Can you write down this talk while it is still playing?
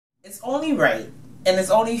It's only right and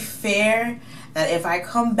it's only fair that if I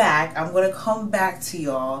come back, I'm going to come back to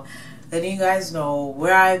y'all, letting you guys know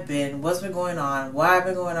where I've been, what's been going on, why I've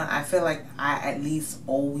been going on. I feel like I at least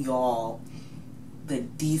owe y'all the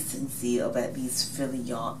decency of at least filling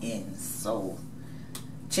y'all in. So,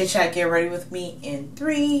 Chit Chat, get ready with me in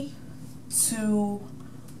 3, 2,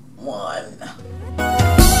 1.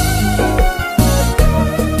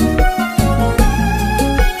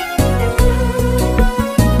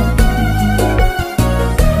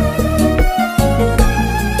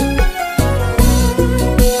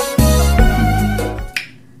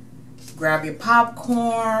 Grab your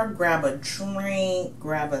popcorn, grab a drink,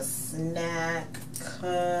 grab a snack,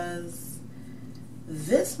 cause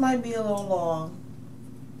this might be a little long.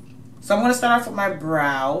 So I'm going to start off with my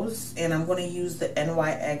brows, and I'm going to use the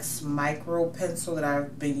NYX micro pencil that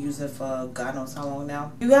I've been using for God knows how long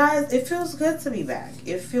now. You guys, it feels good to be back.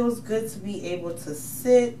 It feels good to be able to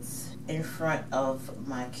sit in front of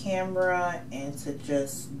my camera and to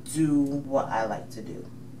just do what I like to do,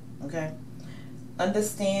 okay?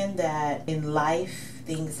 Understand that in life,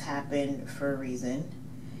 things happen for a reason.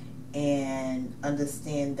 And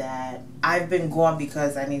understand that I've been gone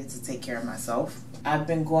because I needed to take care of myself. I've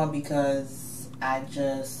been gone because I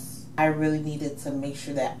really needed to make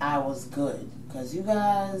sure that I was good. Because you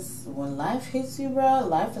guys, when life hits you, bro,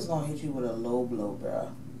 life is going to hit you with a low blow,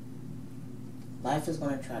 bro. Life is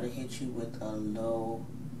going to try to hit you with a low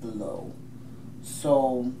blow.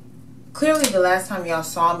 So clearly, the last time y'all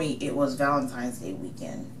saw me, it was Valentine's Day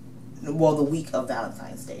weekend. Well, the week of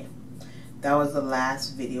Valentine's Day. That was the last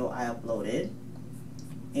video I uploaded.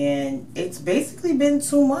 And it's basically been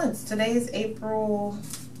 2 months. Today is April...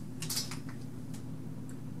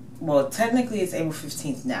 Well, technically it's April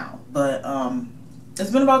 15th now. But it's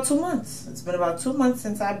been about 2 months. It's been about 2 months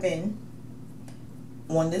since I've been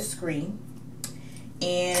on this screen.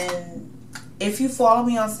 And if you follow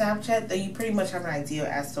me on Snapchat, then you pretty much have an idea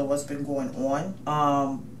as to what's been going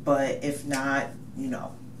on. But if not, you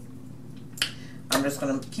know, I'm just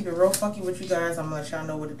going to keep it real funky with you guys. I'm going to let y'all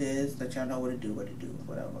know what it is, let y'all know what to do,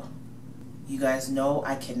 whatever. You guys know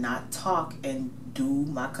I cannot talk and do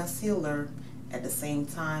my concealer at the same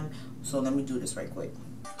time. So let me do this right quick.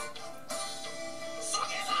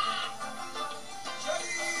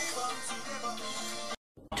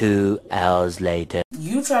 2 hours later.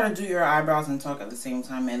 You try to do your eyebrows and talk at the same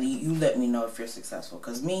time, and you let me know if you're successful.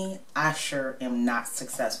 Because me, I sure am not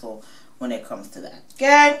successful when it comes to that.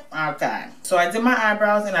 Okay? Okay. So I did my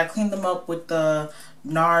eyebrows and I cleaned them up with the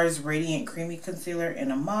NARS Radiant Creamy Concealer in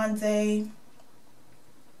Amande.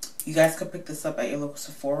 You guys can pick this up at your local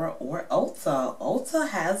Sephora or Ulta. Ulta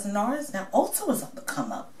has NARS. Now, Ulta was on the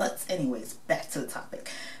come up. But anyways, back to the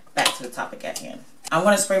topic. Back to the topic at hand. I'm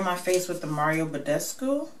going to spray my face with the Mario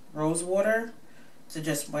Badescu Rose Water to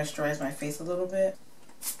just moisturize my face a little bit.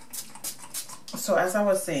 So as I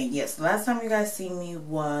was saying, yes, the last time you guys see me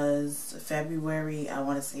was February, I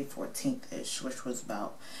want to say 14th-ish, which was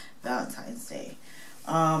about Valentine's Day.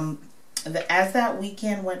 As that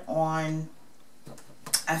weekend went on,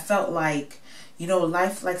 I felt like, you know,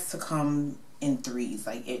 life likes to come in threes.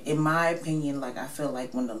 Like, in my opinion, like, I feel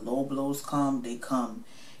like when the low blows come, they come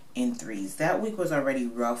in threes. That week was already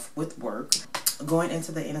rough with work. Going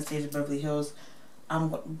into the Anastasia Beverly Hills,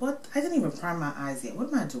 what? I didn't even prime my eyes yet. What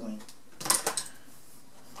am I doing?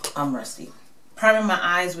 I'm rusty. Priming my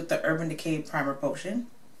eyes with the Urban Decay Primer Potion.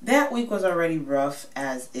 That week was already rough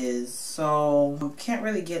as is, so can't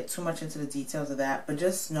really get too much into the details of that, but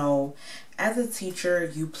just know, as a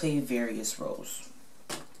teacher, you play various roles.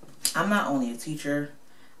 I'm not only a teacher,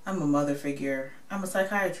 I'm a mother figure, I'm a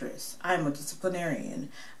psychiatrist, I am a disciplinarian,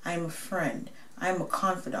 I am a friend, I am a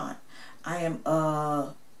confidant, I am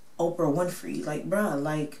a Oprah Winfrey. Like, bruh,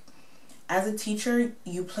 like, as a teacher,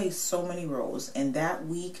 you play so many roles, and that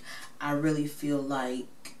week, I really feel like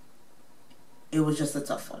it was just a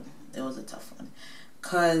tough one. It was a tough one.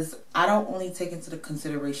 Because I don't only take into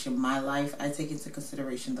consideration my life, I take into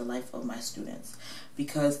consideration the life of my students.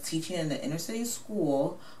 Because teaching in the inner city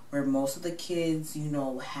school, where most of the kids, you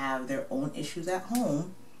know, have their own issues at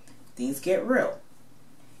home, things get real.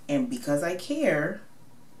 And because I care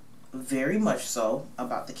very much so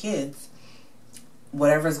about the kids,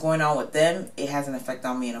 whatever's going on with them, it has an effect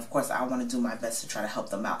on me. And of course, I want to do my best to try to help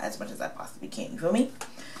them out as much as I possibly can. You feel me?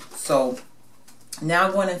 So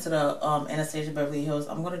now going into the Anastasia Beverly Hills,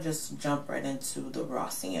 I'm going to just jump right into the raw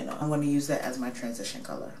sienna. I'm going to use that as my transition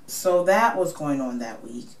color. So that was going on that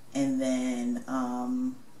week. And then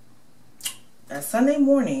that Sunday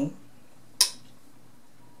morning,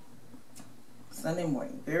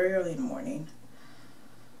 very early in the morning,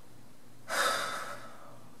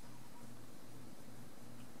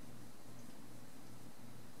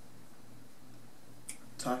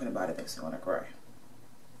 Talking about it makes me want to cry.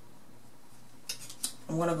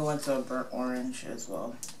 I'm going to go into a burnt orange as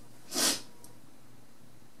well.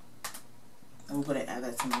 I'm going to add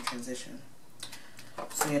that to my transition.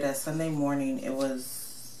 So yeah, that Sunday morning, it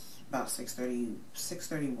was about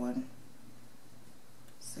 6:31.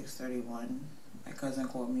 My cousin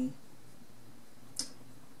called me.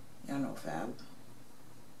 Y'all know Fab.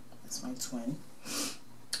 That's my twin.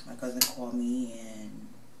 My cousin called me and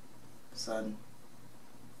son,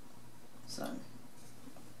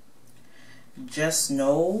 just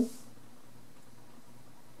know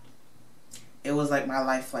it was like my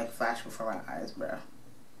life like flashed before my eyes, bruh.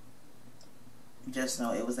 Just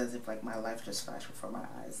know it was as if like my life just flashed before my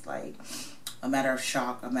eyes. Like a matter of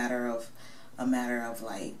shock, a matter of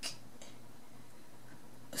like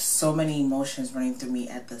so many emotions running through me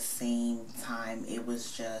at the same time. It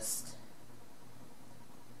was just,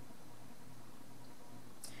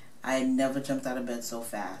 I had never jumped out of bed so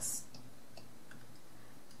fast.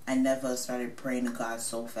 I never started praying to God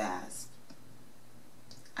so fast.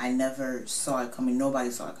 I never saw it coming. Nobody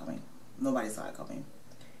saw it coming. Nobody saw it coming.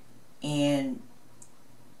 And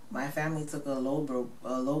my family took a low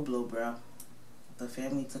blow, bro. The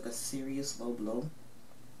family took a serious low blow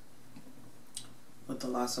with the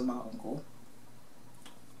loss of my uncle.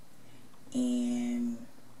 And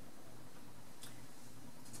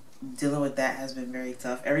dealing with that has been very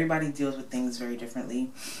tough. Everybody deals with things very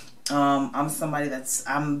differently. I'm somebody that's,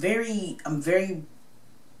 I'm very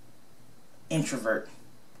introvert.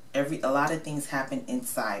 A lot of things happen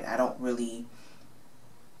inside. I don't really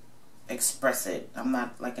express it. I'm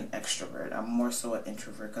not like an extrovert. I'm more so an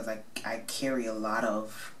introvert because I carry a lot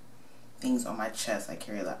of things on my chest. I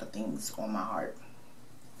carry a lot of things on my heart.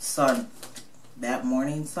 Son, that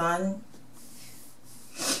morning, son,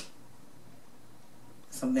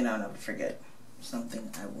 something I'll never forget. Something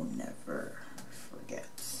I will never forget.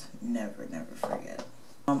 Never forget.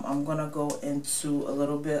 I'm gonna go into a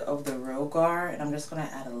little bit of the Real Guard, and I'm just gonna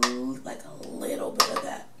add a little bit of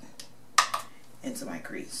that into my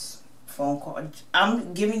crease. Phone call.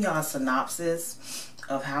 I'm giving y'all a synopsis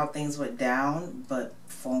of how things went down, but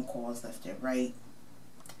phone calls left and right.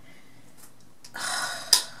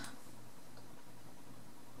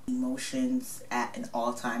 Emotions at an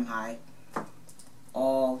all-time high.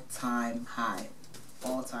 All-time high.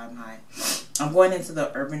 I'm going into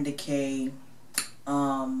the Urban Decay.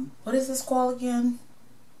 What is this called again?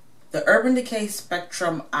 The Urban Decay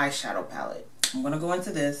Spectrum eyeshadow palette. I'm gonna go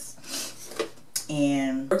into this,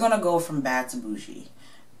 and we're gonna go from bad to bougie,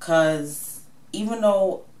 cause even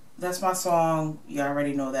though that's my song, you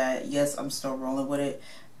already know that. Yes, I'm still rolling with it,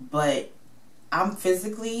 but I'm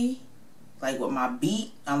physically, like with my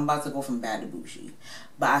beat, I'm about to go from bad to bougie.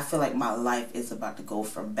 But I feel like my life is about to go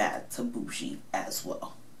from bad to bougie as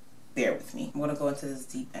well. Bear with me. I'm going to go into this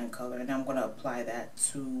deep end color, and I'm going to apply that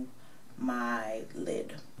to my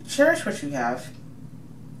lid. Cherish what you have.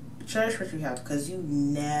 Cherish what you have, because you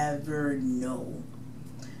never know.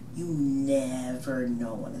 You never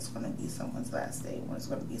know when it's going to be someone's last day, when it's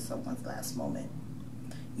going to be someone's last moment.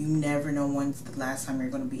 You never know when's the last time you're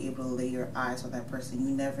going to be able to lay your eyes on that person.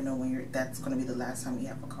 You never know when that's going to be the last time you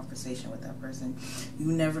have a conversation with that person.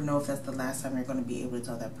 You never know if that's the last time you're going to be able to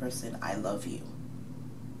tell that person, I love you.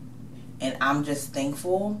 And I'm just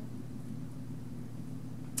thankful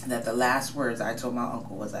that the last words I told my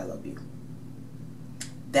uncle was, I love you.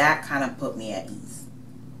 That kind of put me at ease.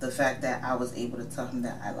 The fact that I was able to tell him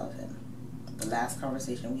that I love him. The last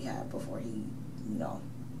conversation we had before he,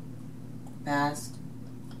 passed,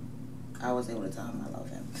 I was able to tell him I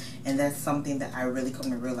love him. And that's something that I really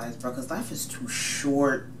come to realize, bro, because life is too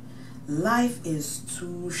short. Life is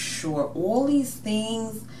too short. All these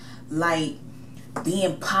things, like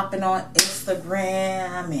being popping on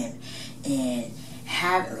Instagram and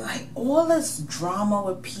having like all this drama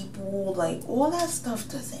with people, like all that stuff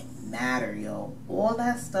doesn't matter, yo. All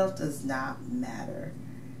that stuff does not matter.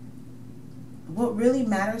 What really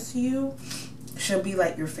matters to you should be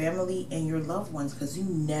like your family and your loved ones, because you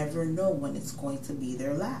never know when it's going to be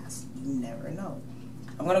their last. You never know.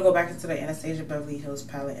 I'm going to go back into the Anastasia Beverly Hills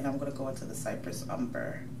palette, and I'm going to go into the Cypress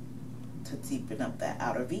Umber to deepen up that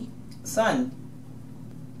outer V. Son,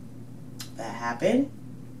 that happened.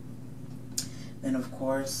 Then of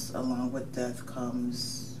course, along with death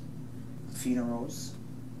comes funerals,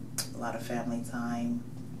 a lot of family time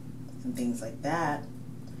and things like that.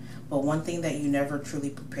 But one thing that you never truly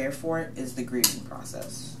prepare for is the grieving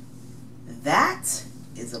process. That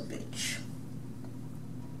is a bitch.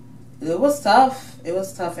 It was tough. It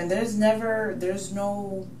was tough. And there's no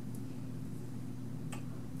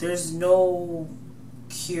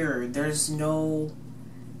cure. There's no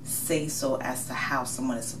say so as to how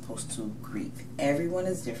someone is supposed to grieve. Everyone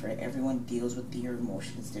is different. Everyone deals with their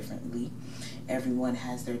emotions differently. Everyone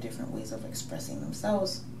has their different ways of expressing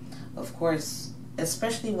themselves. Of course,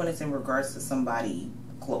 especially when it's in regards to somebody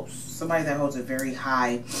close, somebody that holds a very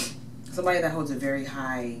high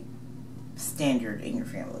standard in your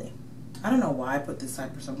family. I don't know why I put this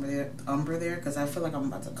Cypress umber there, because I feel like I'm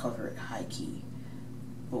about to cover it high key,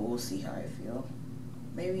 but we'll see how I feel.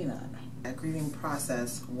 Maybe not. That grieving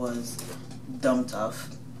process was dumb tough.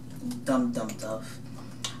 Dumb tough.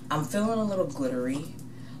 I'm feeling a little glittery,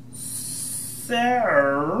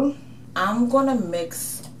 so I'm gonna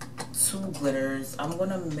mix two glitters. I'm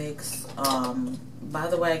gonna mix, by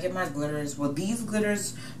the way, I get my glitters, well, these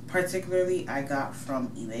glitters particularly I got from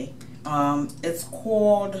eBay. It's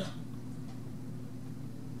called,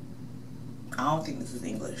 I don't think this is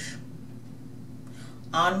English,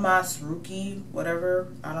 Anmas Rookie,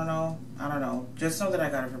 whatever, I don't know, just know that I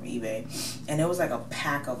got it from eBay, and it was like a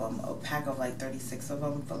pack of them, a pack of like 36 of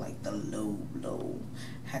them for like the low,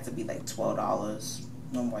 had to be like $12,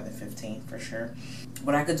 no more than 15 for sure.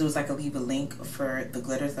 What I could do is I could leave a link for the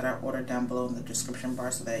glitters that I ordered down below in the description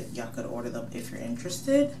bar so that y'all could order them if you're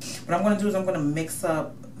interested. What I'm going to do is I'm going to mix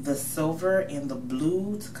up the silver and the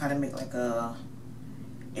blue to kind of make like a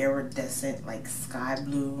iridescent, like sky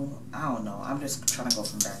blue. I don't know. I'm just trying to go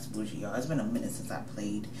from bad to bougie, y'all. It's been a minute since I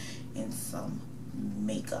played in some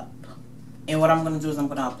makeup. And what I'm going to do is I'm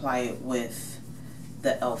going to apply it with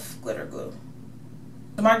the e.l.f. glitter glue.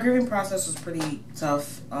 So my grieving process was pretty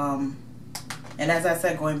tough. And as I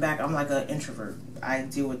said, going back, I'm like an introvert. I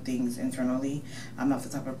deal with things internally. I'm not the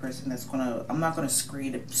type of person that's I'm not gonna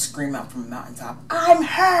scream out from a mountaintop, I'm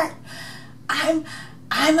hurt,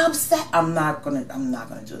 I'm upset. I'm not gonna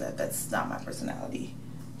do that. That's not my personality.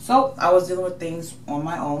 So I was dealing with things on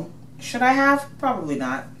my own. Should I have? Probably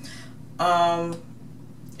not.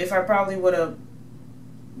 If I probably would have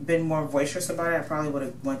been more boisterous about it, I probably would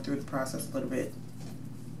have went through the process a little bit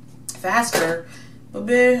faster. But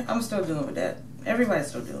babe, I'm still dealing with that. Everybody's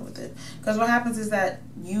still dealing with it. Because what happens is that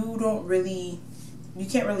you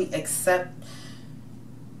can't really accept,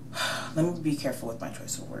 let me be careful with my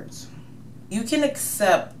choice of words. You can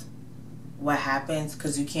accept what happens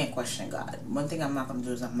because you can't question God. One thing I'm not going to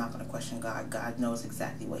do is I'm not going to question God. God knows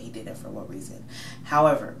exactly what he did and for what reason.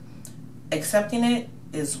 However, accepting it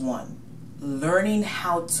is one. Learning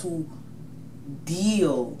how to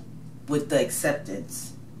deal with the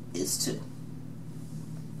acceptance is two.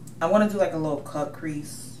 I want to do like a little cut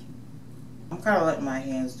crease. I'm kind of letting my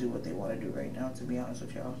hands do what they want to do right now, to be honest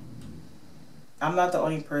with y'all. I'm not the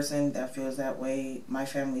only person that feels that way. My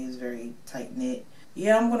family is very tight-knit.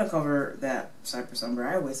 Yeah, I'm going to cover that Cypress Umber.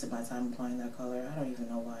 I wasted my time applying that color. I don't even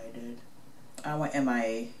know why I did. I went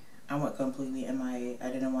MIA. I went completely MIA.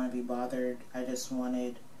 I didn't want to be bothered. I just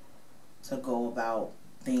wanted to go about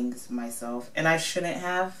things myself. And I shouldn't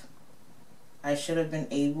have. I should have been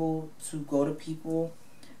able to go to people.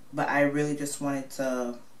 But I really just wanted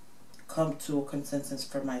to come to a consensus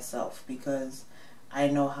for myself because I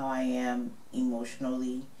know how I am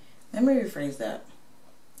emotionally. Let me rephrase that.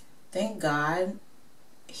 Thank God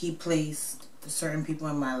he placed certain people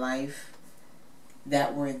in my life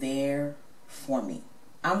that were there for me.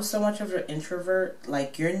 I'm so much of an introvert.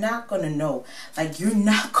 Like, you're not going to know. Like, you're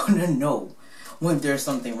not going to know when there's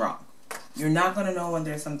something wrong. You're not going to know when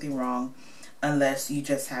there's something wrong unless you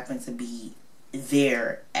just happen to be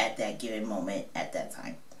there at that given moment at that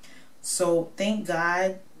time. So thank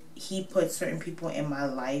God he put certain people in my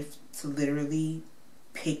life to literally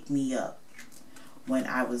pick me up when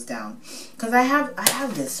I was down. Because I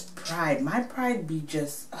have this pride. My pride be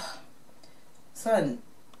just, son,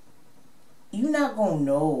 you're not going to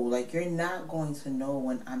know. Like, you're not going to know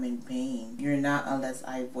when I'm in pain. You're not unless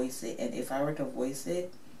I voice it. And if I were to voice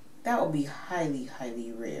it, that would be highly,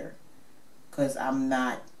 highly rare. Because I'm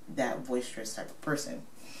not that boisterous type of person.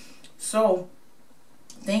 So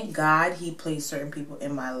thank God he placed certain people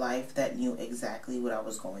in my life that knew exactly what I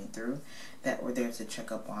was going through, that were there to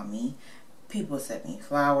check up on me. People sent me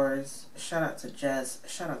flowers. Shout out to Jess.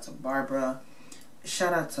 Shout out to Barbara.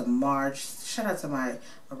 Shout out to Marge. Shout out to my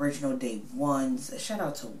original day ones. Shout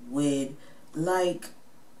out to Wid. Like,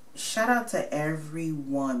 shout out to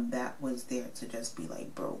everyone that was there to just be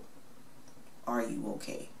like, bro, are you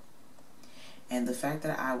okay? And the fact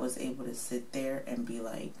that I was able to sit there and be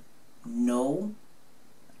like, no,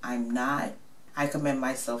 I'm not. I commend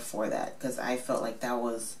myself for that because I felt like that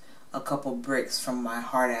was a couple bricks from my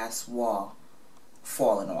hard-ass wall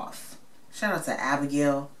falling off. Shout out to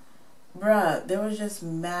Abigail. Bruh, there was just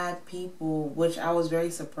mad people, which I was very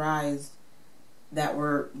surprised that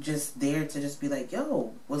were just there to just be like,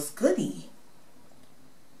 yo, what's goody?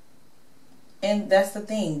 And that's the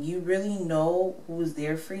thing. You really know who's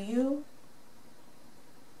there for you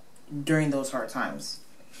during those hard times.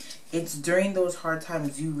 It's during those hard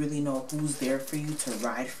times you really know who's there for you, to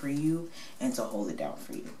ride for you, and to hold it down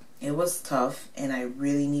for you. It was tough, and I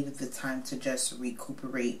really needed the time to just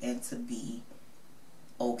recuperate and to be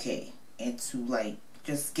okay. And to, like,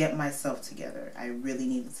 just get myself together. I really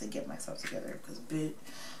needed to get myself together because, bitch,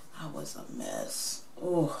 I was a mess.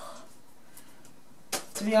 Oh.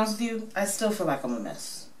 To be honest with you, I still feel like I'm a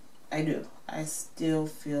mess. I do. I still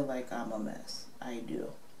feel like I'm a mess. I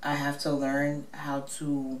do. I have to learn how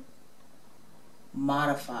to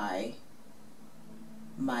modify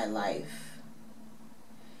my life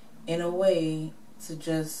in a way to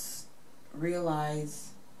just realize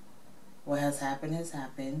what has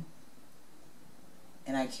happened,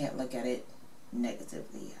 and I can't look at it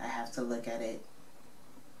negatively. I have to look at it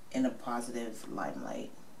in a positive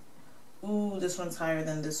limelight. Ooh, this one's higher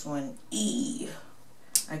than this one.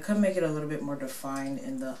 I could make it a little bit more defined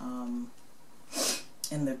in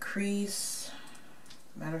the crease.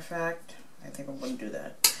 Matter of fact, I think I'm going to do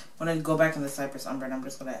that. When I go back in the Cypress Umber, and I'm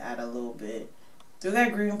just going to add a little bit. Through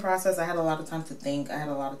that grieving process, I had a lot of time to think. I had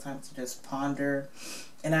a lot of time to just ponder.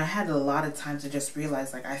 And I had a lot of time to just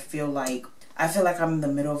realize, like, I feel like I'm in the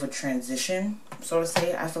middle of a transition, so to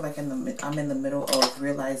say. I feel like I'm in the middle of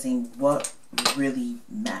realizing what really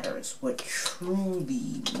matters, what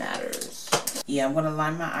truly matters. Yeah, I'm going to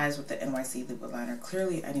line my eyes with the NYC Liquid Liner.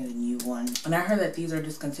 Clearly, I need a new one. And I heard that these are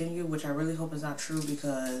discontinued, which I really hope is not true,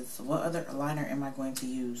 because what other liner am I going to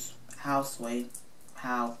use? How, Sway?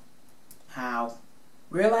 How?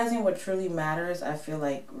 Realizing what truly matters, I feel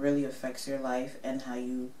like, really affects your life and how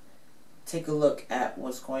you take a look at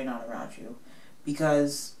what's going on around you.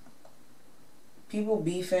 Because people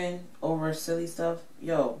beefing over silly stuff,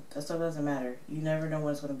 yo, that stuff doesn't matter. You never know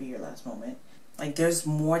when it's going to be your last moment. Like, there's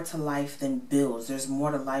more to life than bills. There's more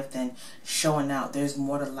to life than showing out. There's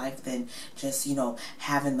more to life than just, you know,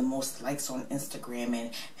 having the most likes on Instagram and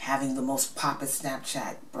having the most pop at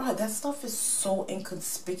Snapchat. Bruh, that stuff is so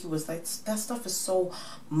inconspicuous. Like, that stuff is so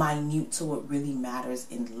minute to what really matters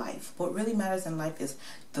in life. What really matters in life is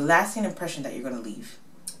the lasting impression that you're going to leave.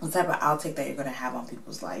 The type of outtake that you're going to have on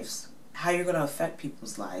people's lives. How you're going to affect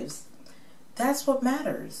people's lives. That's what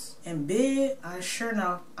matters. And big, I'm sure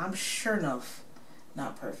enough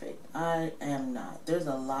not perfect. I am not. There's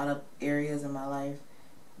a lot of areas in my life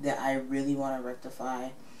that I really want to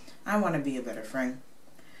rectify. I want to be a better friend.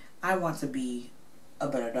 I want to be a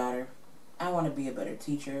better daughter. I want to be a better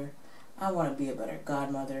teacher. I want to be a better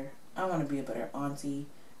godmother. I want to be a better auntie.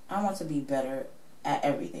 I want to be better at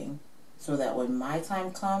everything, so that when my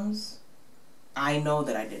time comes, I know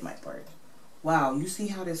that I did my part. Wow, you see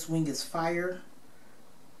how this wing is fire?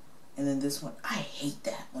 And then this one, I hate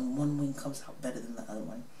that when one wing comes out better than the other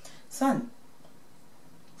one. Son,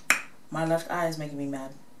 my left eye is making me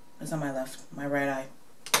mad. It's not my left, my right eye.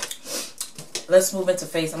 Let's move into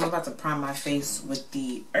face. I'm about to prime my face with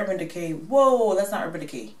the Urban Decay. Whoa, that's not Urban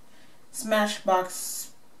Decay.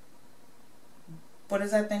 Smashbox. What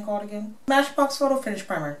is that thing called again? Smashbox Photofinish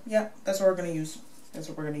Primer. Yep, that's what we're going to use. That's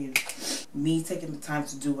what we're going to use. Me taking the time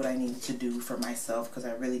to do what I needed to do for myself, because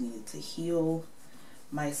I really needed to heal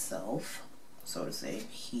myself, so to say,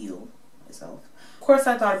 heal myself. Of course,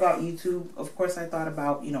 I thought about YouTube. Of course, I thought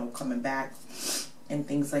about, you know, coming back and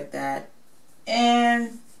things like that.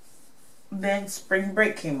 And then spring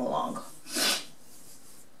break came along.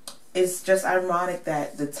 It's just ironic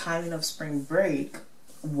that the timing of spring break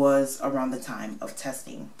was around the time of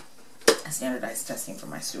testing, standardized testing for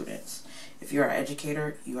my students. If you're an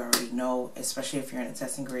educator, you already know, especially if you're in a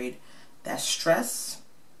testing grade, that stress,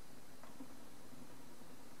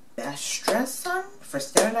 son, for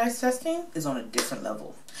standardized testing is on a different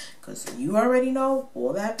level. Because you already know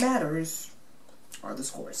all that matters are the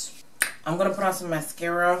scores. I'm going to put on some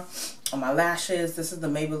mascara on my lashes. This is the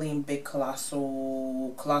Maybelline Big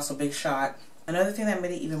Colossal Big Shot. Another thing that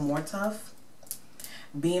made it even more tough,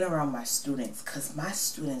 being around my students, because my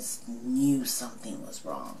students knew something was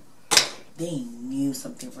wrong. They knew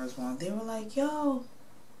something was wrong. They were like, yo,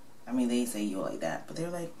 I mean, they didn't say yo like that, but they were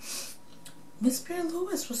like, Miss Bear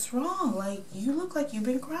Lewis, what's wrong? Like, you look like you've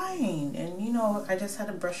been crying. And, you know, I just had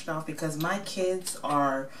to brush it off because my kids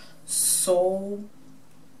are so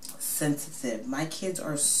sensitive. My kids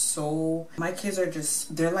are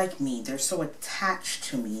just, they're like me. They're so attached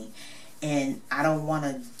to me. And I don't want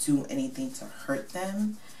to do anything to hurt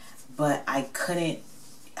them. But I couldn't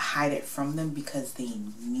hide it from them because they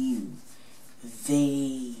knew.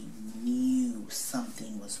 They knew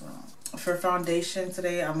something was wrong. For foundation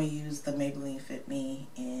today, I'm going to use the Maybelline Fit Me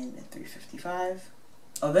in 355.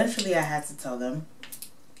 Eventually, I had to tell them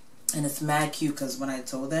And it's mad cute because when I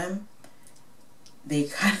told them, they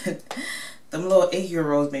kind of, them little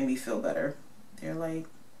 8-year-olds made me feel better. They're like,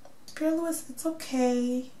 Pierre Louis, it's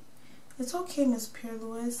okay. It's okay, Miss Pierre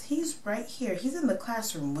Louis. He's right here. He's in the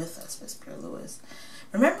classroom with us, Miss Pierre Louis.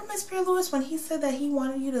 Remember, Miss Pierre Louis, when he said that he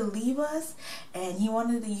wanted you to leave us and he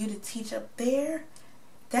wanted you to teach up there?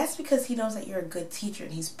 That's because he knows that you're a good teacher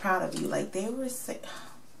and he's proud of you. Like, they were saying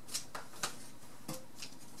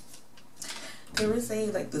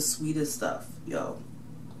like the sweetest stuff, yo.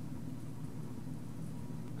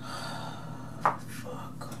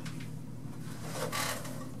 Fuck.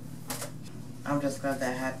 I'm just glad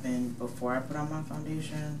that happened before I put on my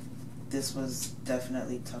foundation. This was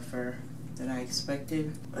definitely tougher than I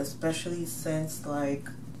expected, especially since, like,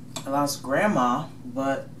 I lost grandma,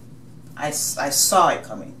 but I saw it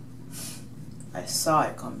coming. I saw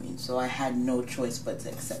it coming, so I had no choice but to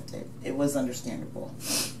accept it. It was understandable.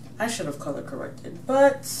 I should have color corrected,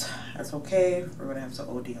 but that's okay. We're gonna have to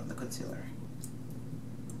OD on the concealer.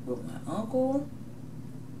 With my uncle,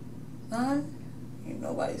 son, ain't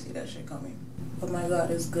nobody see that shit coming. But my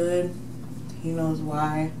God is good. He knows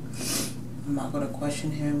why. I'm not gonna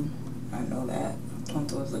question him. I know that.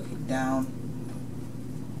 Tonto is looking down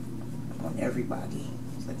on everybody.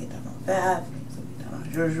 He's looking down on Fab. He's looking down on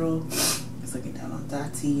Jojo. He's looking down on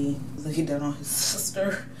Dati. He's looking down on his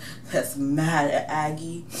sister that's mad at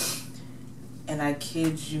Aggie. And I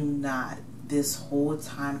kid you not, this whole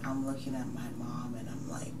time I'm looking at my mom and I'm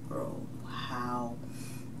like, bro, how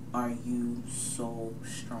are you so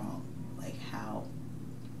strong? Like, how?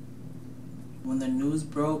 When the news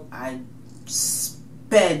broke, I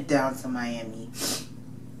sped down to Miami.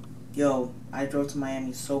 Yo, I drove to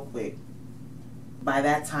Miami so quick. By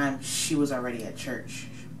that time, she was already at church.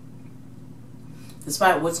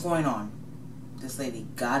 Despite what's going on, this lady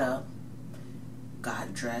got up,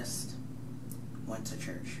 got dressed, went to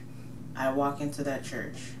church. I walk into that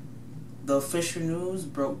church. The official news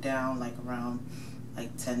broke down like around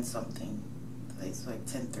like 10 something. It's like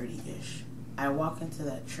 10:30-ish. I walk into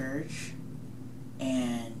that church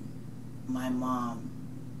and my mom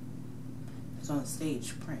is on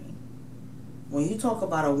stage praying. When you talk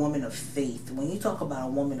about a woman of faith, when you talk about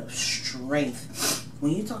a woman of strength,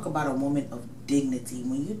 when you talk about a woman of dignity,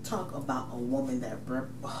 when you talk about a woman that,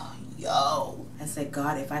 yo, I said,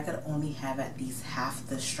 God, if I could only have at least half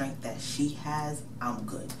the strength that she has, I'm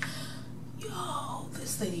good. Yo,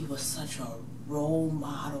 this lady was such a role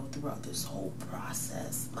model throughout this whole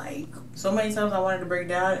process. Like, so many times I wanted to break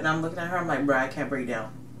down and I'm looking at her, I'm like, bro, I can't break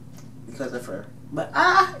down because of her. But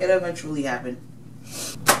it eventually happened.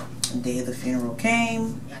 The day of the funeral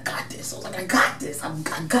came. I got this. I was like, I got this. I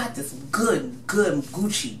got this. I'm good. I'm good. I'm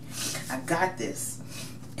Gucci. I got this.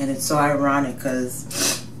 And it's so ironic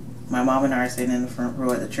because my mom and I are sitting in the front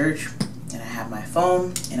row at the church and I have my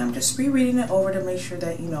phone and I'm just rereading it over to make sure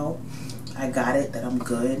that, you know, I got it, that I'm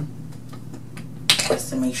good. Just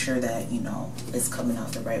to make sure that, you know, it's coming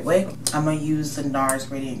out the right way. I'm going to use the NARS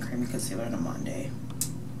Radiant Creamy Concealer in Amande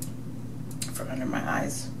for under my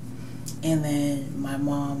eyes. And then my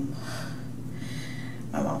mom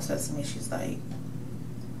says to me, she's like,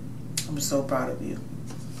 I'm so proud of you.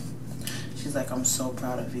 She's like, I'm so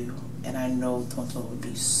proud of you. And I know Tonto would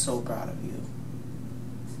be so proud of you.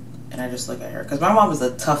 And I just look at her. Because my mom is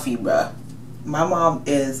a toughie, bruh. My mom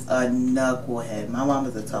is a knucklehead. My mom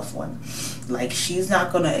is a tough one. Like, she's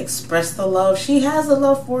not going to express the love. She has the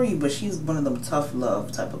love for you, but she's one of them tough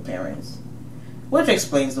love type of parents. Which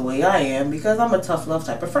explains the way I am, because I'm a tough love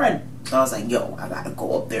type of friend. So I was like, yo, I gotta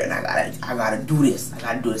go up there and I gotta do this. I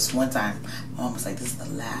gotta do this one time. My mom was like, this is the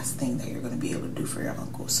last thing that you're gonna be able to do for your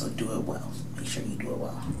uncle, so do it well. Make sure you do it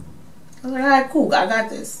well. I was like, alright, cool, I got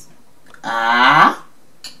this. I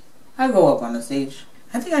go up on the stage.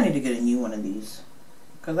 I think I need to get a new one of these,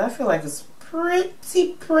 because I feel like it's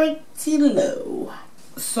pretty low.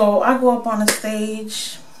 So I go up on the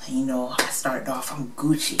stage, and, you know, I started off, I'm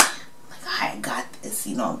Gucci. I got this,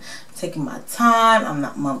 you know, I'm taking my time. I'm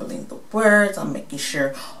not mumbling the words. I'm making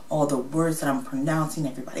sure all the words that I'm pronouncing,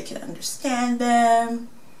 everybody can understand them.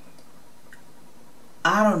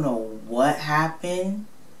 I don't know what happened.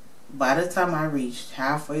 By the time I reached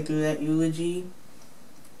halfway through that eulogy,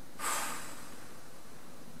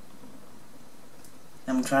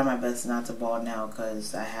 I'm trying my best not to bawl now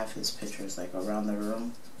because I have his pictures like around the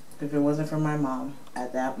room. If it wasn't for my mom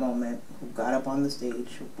at that moment, who got up on the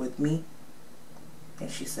stage with me, and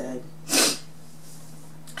she said,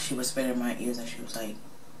 she whispered in my ears and she was like,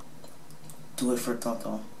 do it for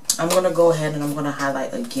Tonto. I'm going to go ahead and I'm going to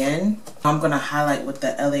highlight again. I'm going to highlight with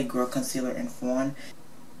the LA Girl Concealer in Fawn.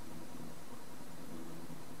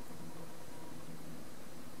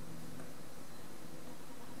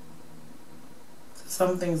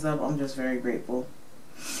 sum things up, I'm just very grateful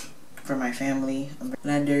for my family.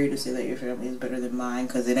 And I dare you to say that your family is better than mine,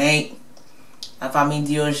 because it ain't. La famille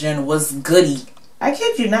Diogène was goody. I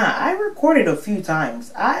kid you not, I recorded a few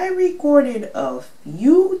times.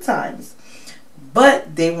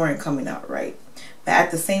 But they weren't coming out right. But at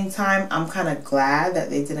the same time, I'm kind of glad that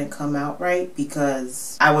they didn't come out right,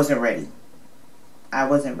 because I wasn't ready. I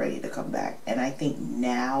wasn't ready to come back. And I think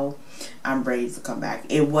now I'm ready to come back.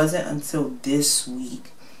 It wasn't until this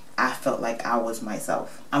week I felt like I was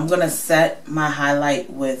myself. I'm going to set my highlight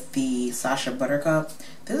with the Sacha Buttercup.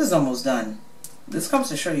 This is almost done. This comes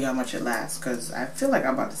to show you how much it lasts, because I feel like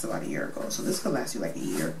I bought this about a year ago. So this could last you like a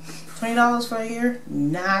year. $20 for a year?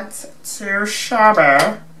 Not too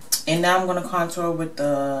shabby. And now I'm going to contour with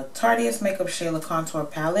the Tarteist Makeup Shayla Contour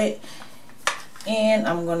Palette. And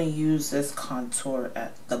I'm going to use this contour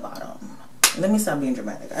at the bottom. Let me stop being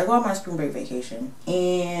dramatic. I go on my spring break vacation,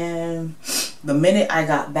 and the minute I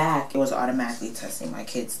got back, it was automatically testing. My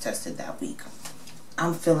kids tested that week.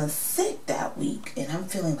 I'm feeling sick that week, and I'm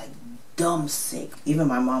feeling like dumb sick. Even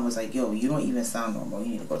my mom was like, yo, you don't even sound normal.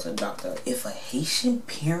 You need to go to the doctor. If a Haitian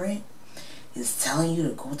parent is telling you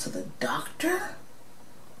to go to the doctor,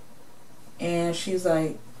 and she's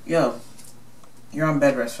like, yo, you're on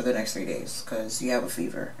bed rest for the next 3 days because you have a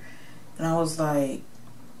fever. And I was like,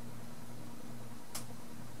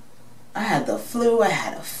 I had the flu, I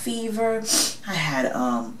had a fever, I had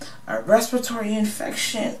a respiratory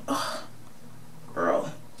infection. Ugh,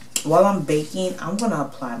 girl. While I'm baking, I'm going to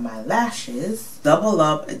apply my lashes. Double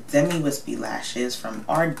Up Demi Wispie lashes from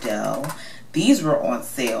Ardell. These were on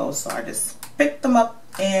sale, so I just picked them up,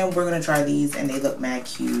 and we're going to try these, and they look mad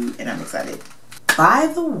cute, and I'm excited.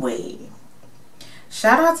 By the way,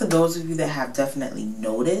 shout out to those of you that have definitely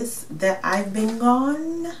noticed that I've been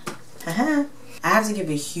gone. I have to give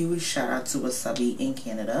a huge shout out to Wasabi in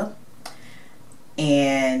Canada.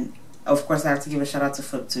 And of course I have to give a shout out to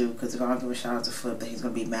Flip too, because if I don't give a shout out to Flip, then he's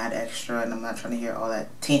going to be mad extra, and I'm not trying to hear all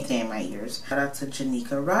that tint in my ears. Shout out to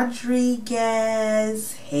Janika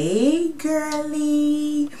Rodriguez. Hey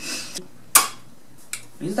girly.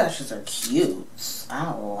 These lashes are cute.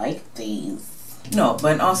 I like these. No,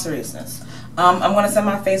 but in all seriousness, I'm going to set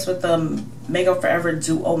my face with the Makeup Forever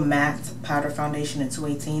Duo Matte Powder Foundation in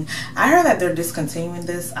 218. I heard that they're discontinuing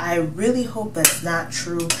this. I really hope that's not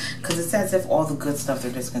true, because it's as if all the good stuff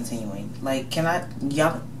they're discontinuing. Like, can I,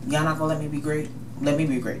 y'all not gonna let me be great? Let me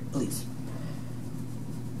be great, please.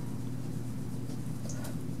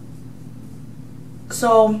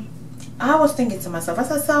 So, I was thinking to myself, I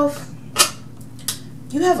said, self,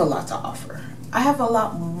 you have a lot to offer. I have a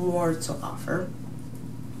lot more to offer.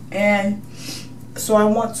 And so I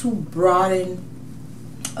want to broaden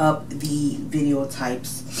up the video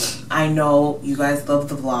types. I know you guys love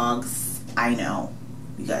the vlogs. I know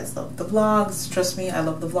you guys love the vlogs. Trust me, I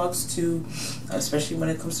love the vlogs too, especially when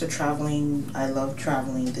it comes to traveling. I love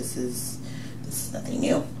traveling. This is nothing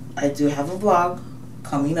new. I do have a vlog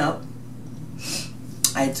coming up.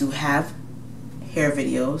 I do have hair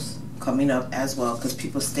videos coming up as well, because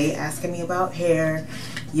people stay asking me about hair.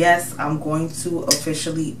 Yes, I'm going to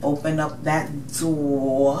officially open up that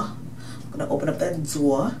door. I'm going to open up that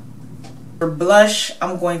door. For blush,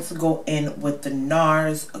 I'm going to go in with the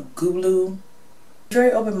NARS Goulue.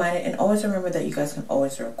 Very open-minded, and always remember that you guys can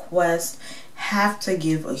always request. Have to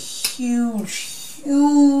give a huge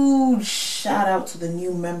shout out to the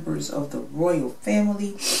new members of the royal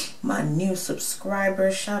family, my new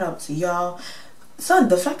subscribers. Shout out to y'all. Son,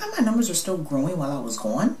 the fact that my numbers are still growing while I was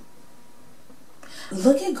gone,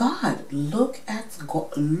 look at God. Look at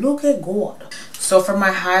God. So for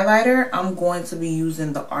my highlighter, I'm going to be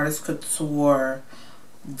using the Artist Couture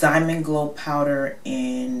Diamond Glow Powder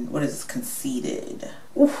in, what is this, Conceited.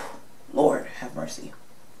 Oof, Lord have mercy.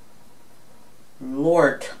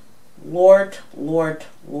 Lord.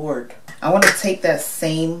 I want to take that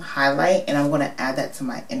same highlight, and I'm going to add that to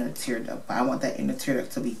my inner tear duct. I want that inner tear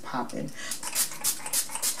duct to be popping.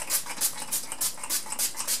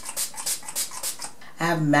 I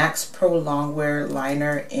have MAC's Prolongwear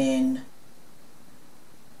liner in.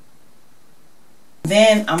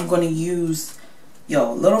 Then I'm going to use,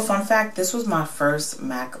 yo, little fun fact, this was my first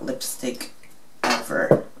MAC lipstick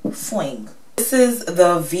ever. Fling. This is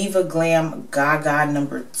the VIVA GLAM Gaga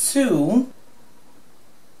number 2.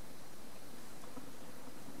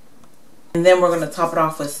 And then we're going to top it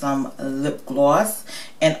off with some lip gloss.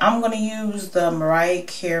 And I'm going to use the Mariah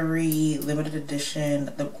Carey limited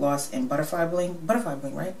edition lip gloss in Butterfly Bling. Butterfly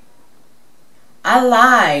Bling, right? I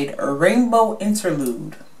lied. Rainbow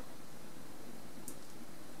Interlude.